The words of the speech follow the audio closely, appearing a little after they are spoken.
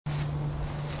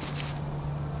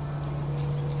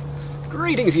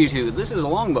Greetings YouTube, this is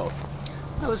Longbow.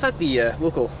 I was at the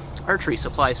local archery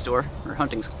supply store, or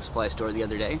hunting supply store the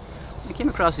other day. I came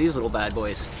across these little bad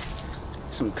boys.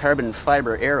 Some carbon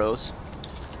fiber arrows.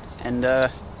 And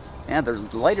yeah, they're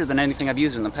lighter than anything I've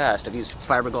used in the past. I've used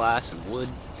fiberglass and wood,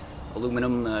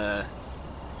 aluminum,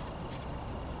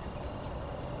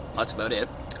 that's about it.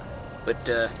 But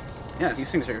yeah,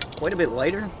 these things are quite a bit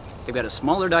lighter. They've got a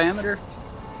smaller diameter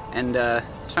and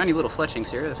tiny little fletchings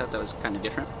here. I thought that was kind of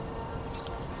different.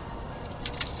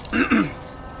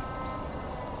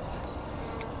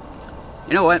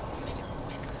 You know what?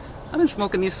 I've been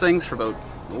smoking these things for about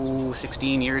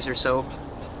 16 years or so,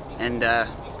 and kind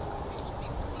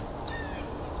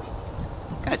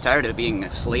of tired of being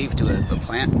a slave to a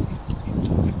plant.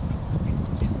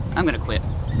 I'm gonna quit.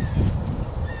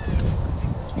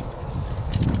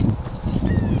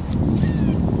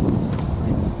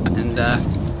 And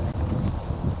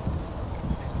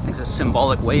it's a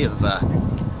symbolic way of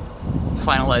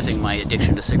finalizing my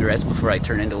addiction to cigarettes before I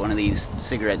turn into one of these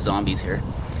cigarette zombies here,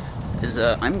 is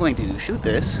I'm going to shoot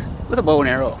this with a bow and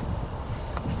arrow,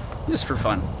 just for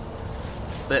fun.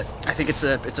 But I think it's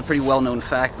a pretty well-known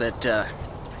fact that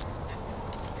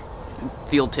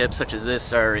field tips such as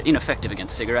this are ineffective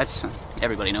against cigarettes.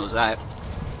 Everybody knows that.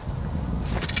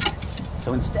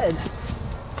 So instead,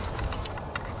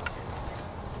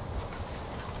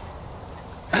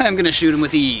 I'm gonna shoot them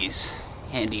with these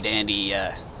handy-dandy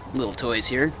little toys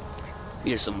here.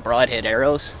 These are some broadhead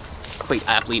arrows, quite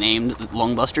aptly named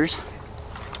Lungbusters.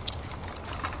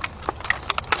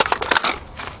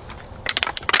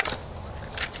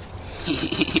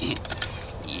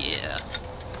 Yeah.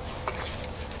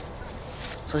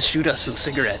 So let's shoot us some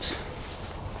cigarettes.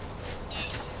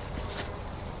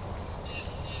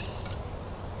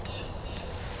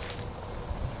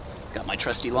 Got my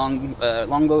trusty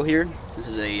longbow here. This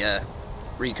is a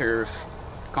recurve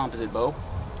composite bow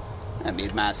I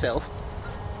made myself.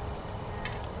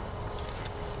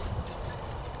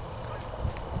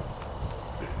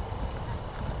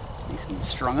 Nice and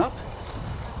strung up.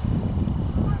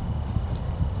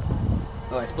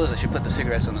 Oh, I suppose I should put the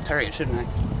cigarettes on the target, shouldn't I?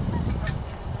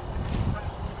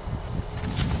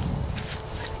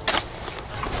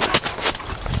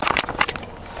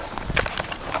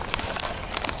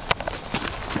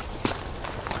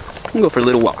 We'll go for a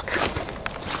little walk.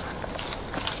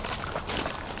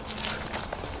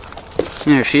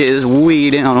 There she is, way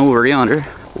down over yonder.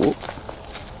 Whoa.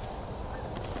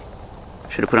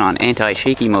 Should have put on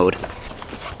anti-shaky mode.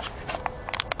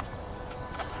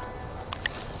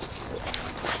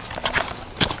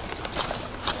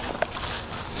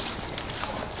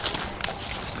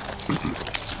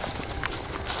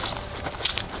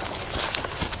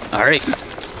 Alright,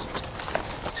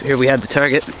 so here we have the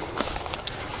target.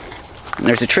 And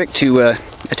there's a trick to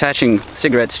attaching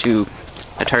cigarettes to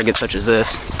a target such as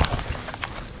this.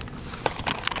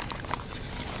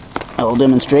 I'll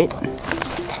demonstrate.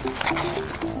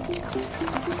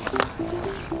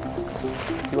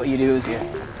 What you do is you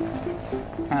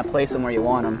kind of place them where you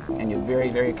want them, and you very,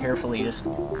 very carefully just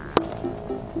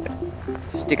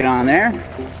stick it on there,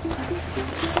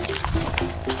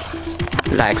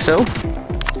 like so.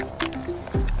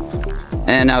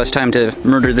 And now it's time to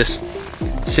murder this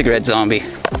cigarette zombie,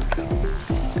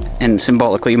 and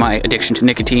symbolically my addiction to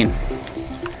nicotine,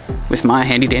 with my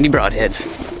handy-dandy broadheads.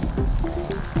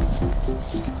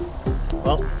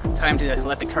 Well, time to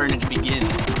let the carnage begin.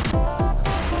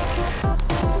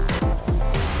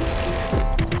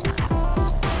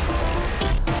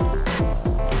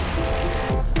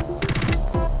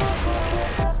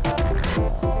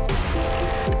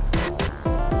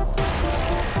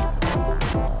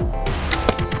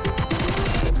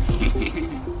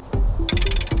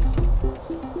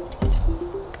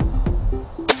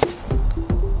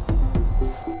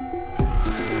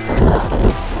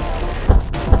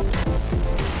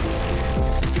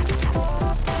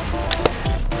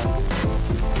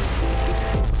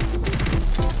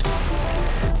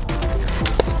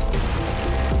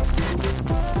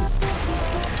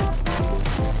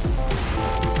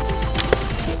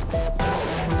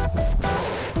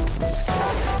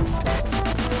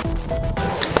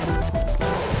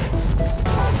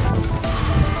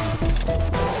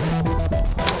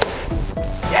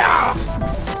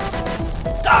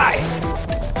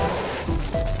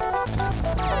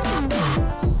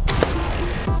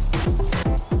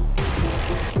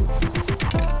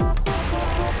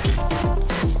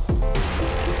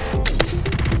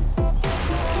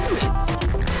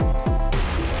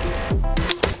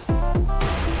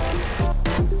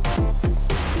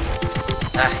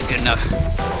 Good enough.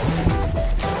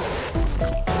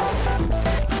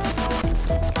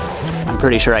 I'm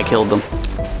pretty sure I killed them.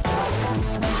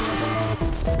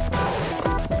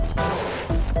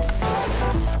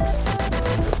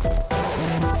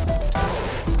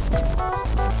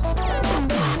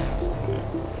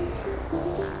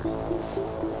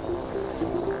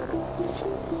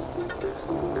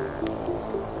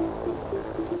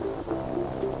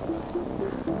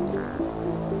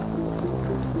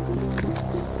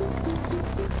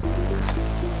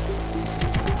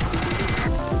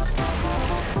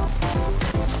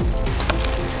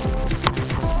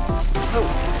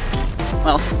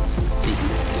 Well, you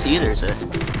can see there's a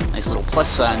nice little plus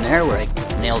sign there where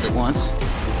I nailed it once.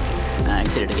 And I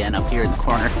did it again up here in the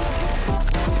corner.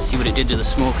 See what it did to the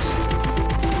smokes.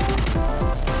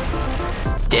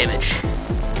 Damage.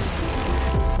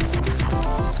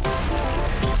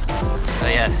 Oh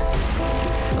yeah,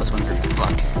 those ones are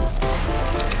fucked.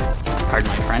 Pardon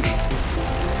my French.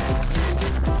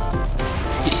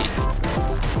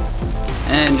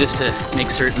 And just to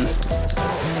make certain,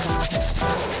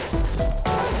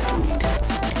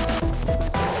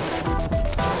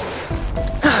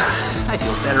 I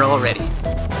feel better already.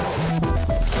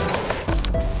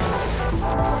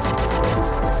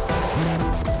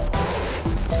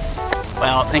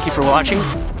 Well, thank you for watching.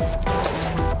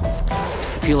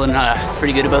 Feeling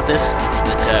pretty good about this,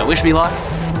 but wish me luck,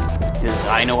 because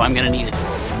I know I'm gonna need it.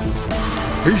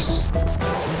 Peace!